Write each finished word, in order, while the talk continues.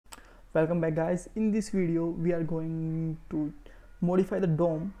Welcome back, guys. In this video we are going to modify the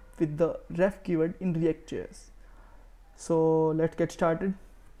DOM with the ref keyword in React.js. So let's get started.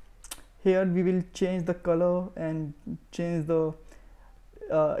 Here we will change the color and change the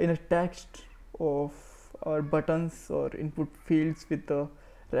inner text of our buttons or input fields with the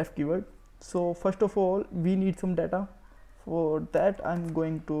ref keyword. So first of all, we need some data. For that I'm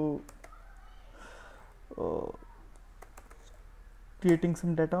going to creating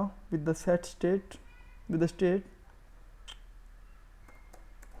some data with the set state with the state.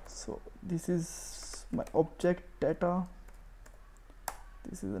 So this is my object data.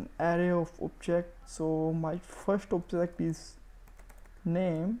 This is an array of objects. So my first object is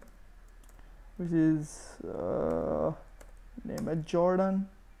name, which is name as Jordan.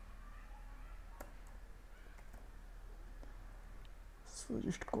 So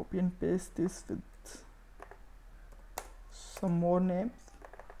just copy and paste this with some more names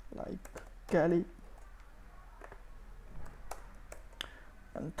like Kelly,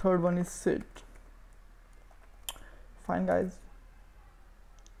 and third one is Sid. Fine, guys.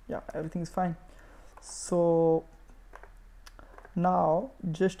 Yeah, everything's fine. So now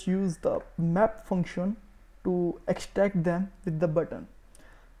just use the map function to extract them with the button.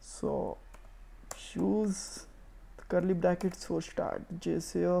 So use the curly brackets for start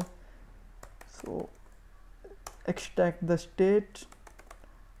JS here. So extract the state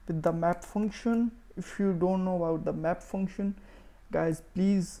with the map function. If you don't know about the map function, guys,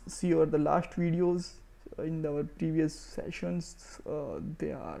 please see the last videos in our previous sessions.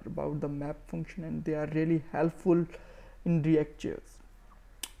 They are about the map function and they are really helpful in React.js.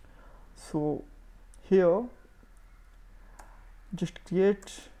 So here just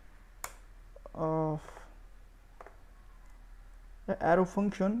create an arrow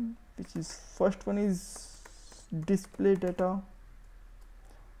function, which is first one is display data,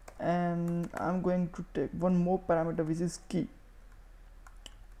 and I'm going to take one more parameter, which is key.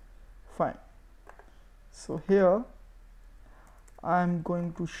 Fine. So here I'm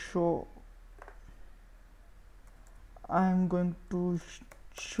going to show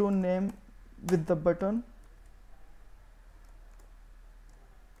name with the button.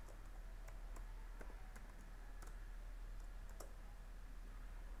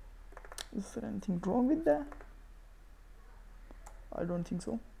 Is there anything wrong with that? I don't think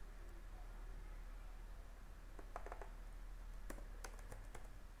so.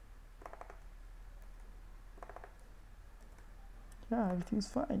 Yeah, everything's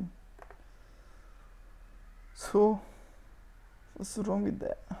fine. So what's wrong with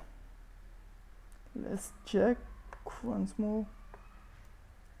that? Let's check once more.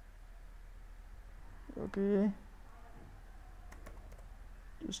 Okay,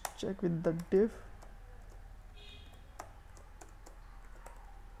 just check with the div.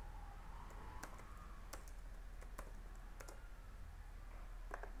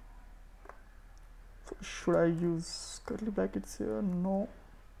 So should I use curly brackets here? No.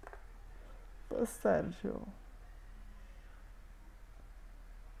 What's that here?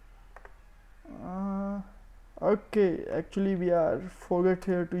 Okay, actually we are forgot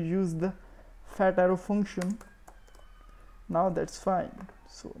here to use the fat arrow function. Now that's fine.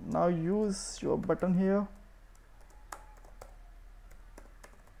 So now use your button here,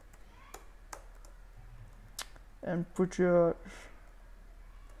 and put your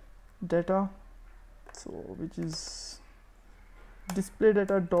data, so which is display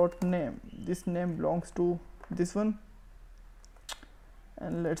data dot name. This name belongs to this one,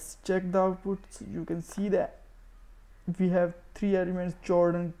 and let's check the output. So you can see that we have three elements: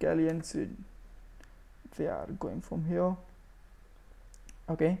 Jordan, Kelly, and Sid. They are going from here.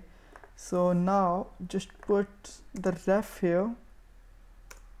 Okay, so now just put the ref here,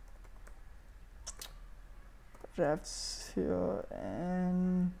 refs here,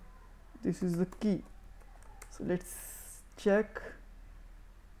 and this is the key. So let's check.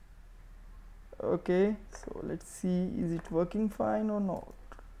 Okay, so let's see, is it working fine or not?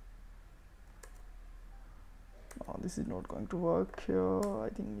 No, this is not going to work here. I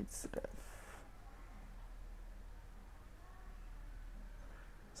think it's ref.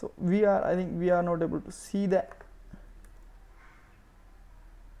 So I think we are not able to see that.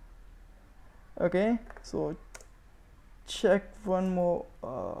 Okay, so check one more,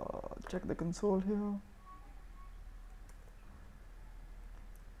 check the console here.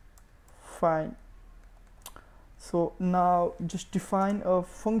 Fine. So now just define a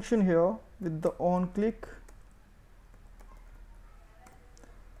function here with the on click,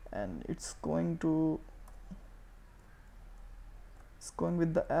 and it's going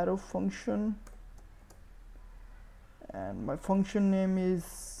with the arrow function, and my function name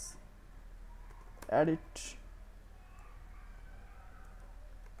is add it.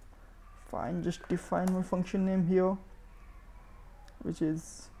 Fine, just define my function name here, which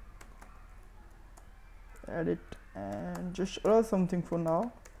is edit, and just error something for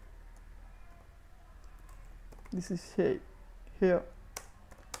now. This is here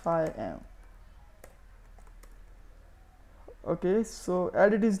I am. Okay, so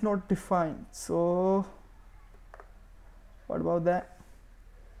edit is not defined, so what about that?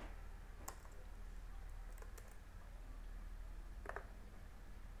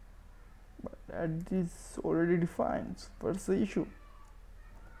 But edit is already defined, so what's the issue?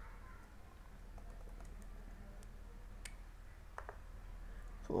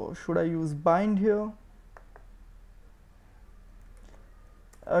 So should I use bind here?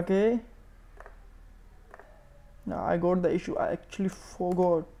 Okay, now I got the issue. I actually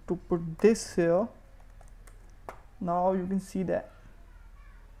forgot to put this here. Now you can see that.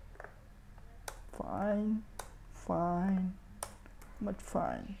 Fine, but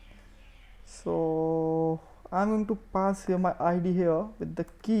fine. So I'm going to pass here my ID here with the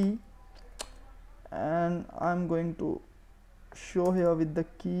key, and I'm going to show here with the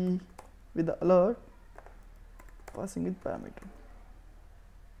key with the alert, passing with parameter.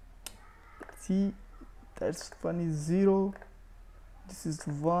 See, that's one is 0, this is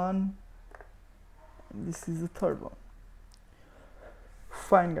 1, and this is the third one.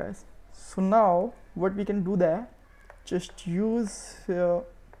 Fine guys, so now what we can do there, just use here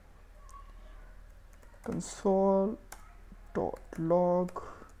console.log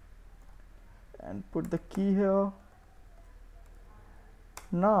and put the key here.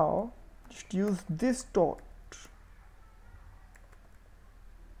 Now just use this dot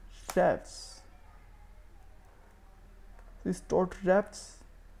refs,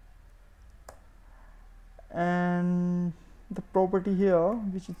 and the property here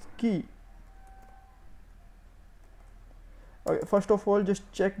which is key. Okay, first of all just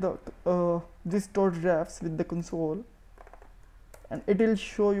check the this dot refs with the console, and it will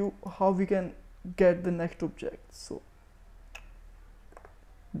show you how we can get the next object. So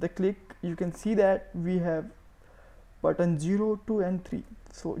the click, you can see that we have button 0, 2 and 3.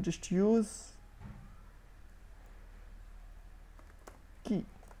 So just use key,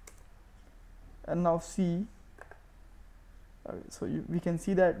 and now see. So we can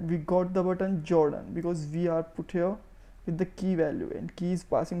see that we got the button Jordan because we are put here with the key value, and key is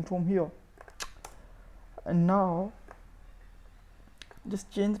passing from here. And now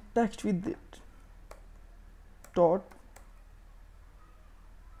just change the text with it, dot,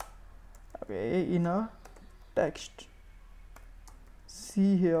 okay, inner text.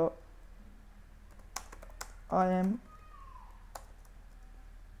 See here, I am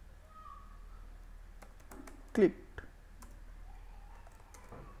clicked.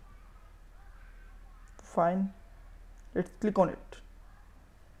 Fine, let's click on it,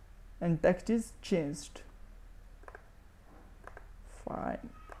 and text is changed. Fine,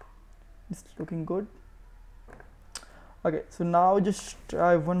 it's looking good. Okay, so now just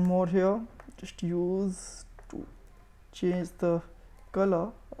try one more here. Just use to change the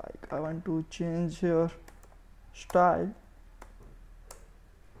color, like I want to change here style,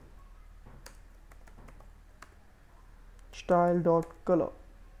 dot color.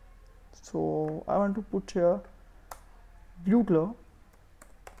 So I want to put here blue color,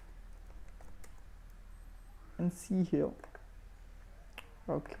 and see here.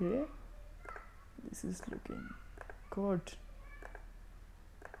 Okay, this is looking good.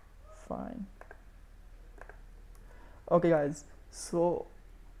 Fine. Okay guys, so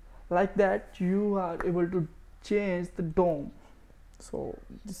like that you are able to change the DOM. So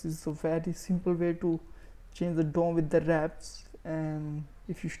this is a very simple way to change the DOM with the wraps, and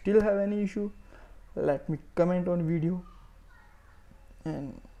if you still have any issue, let me comment on video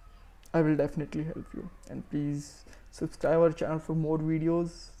and I will definitely help you. And please subscribe our channel for more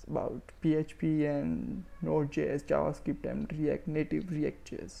videos about PHP and Node.js, JavaScript and React Native,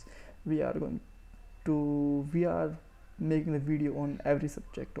 React.js. We are making the video on every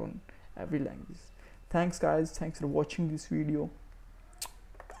subject, on every language. Thanks guys, thanks for watching this video.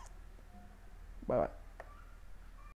 Bye bye.